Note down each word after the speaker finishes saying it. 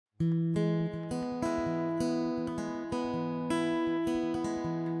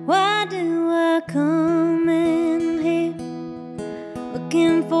I come in here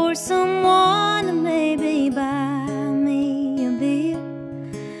looking for someone to maybe buy me a beer,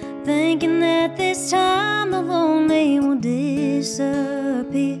 thinking that this time the lonely will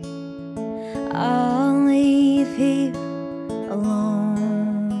disappear. I'll leave here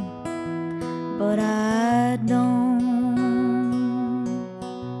alone, but I don't.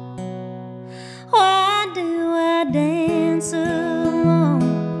 Why do I dance along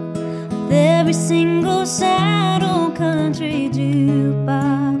with every single sad old country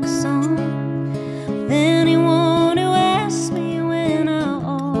jukebox song, with anyone who asks me when I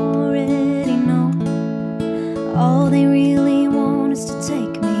already know all they really want is to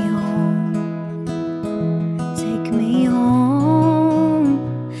take me home, take me home.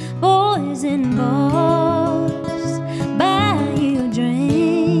 Boys in bars buy you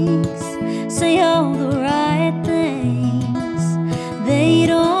drinks, say all the right things they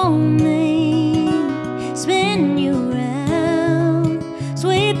don't mean, spin you around,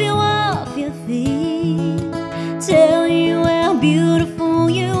 sweep you off your feet, tell you how beautiful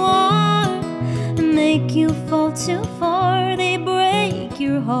you are, and make you fall too far. They break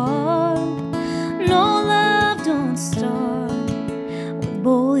your heart. No, love don't start with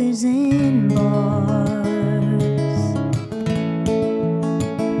boys in bars.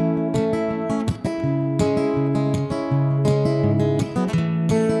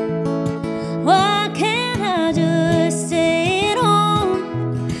 Why can't I just stay at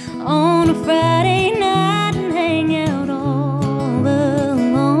home on a Friday night and hang out all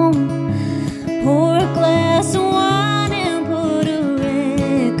alone? Pour a glass of wine and put a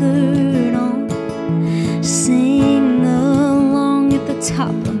record on, sing along at the top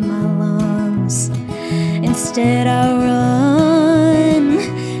of my lungs. Instead I run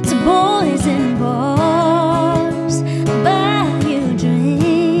to boys in bars, buy you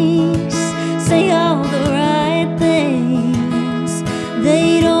drinks, say all the right things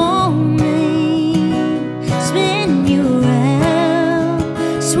they don't mean, spin you around,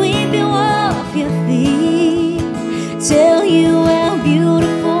 sweep you off your feet, tell you how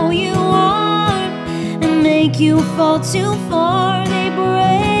beautiful you are, and make you fall too far. They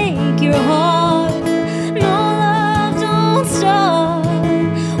break your heart. No, love don't start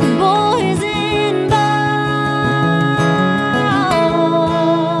with boys in bars.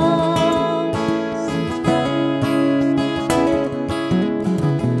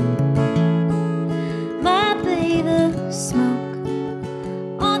 Might be the smoke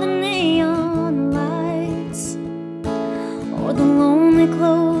or the neon lights, or the lonely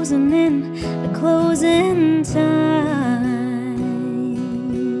closing in, the closing time.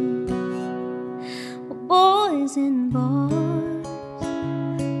 Well, boys in bars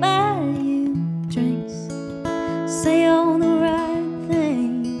buy you drinks, say all the right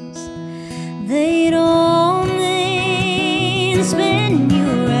things they don't mean, spin you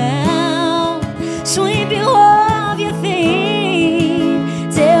around, sweep you off your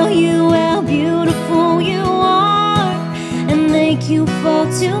feet, tell you how beautiful you are, and make you fall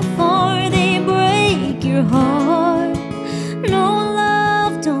too far. They break your heart. No,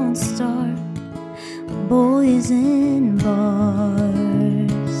 love don't start with boys in bars.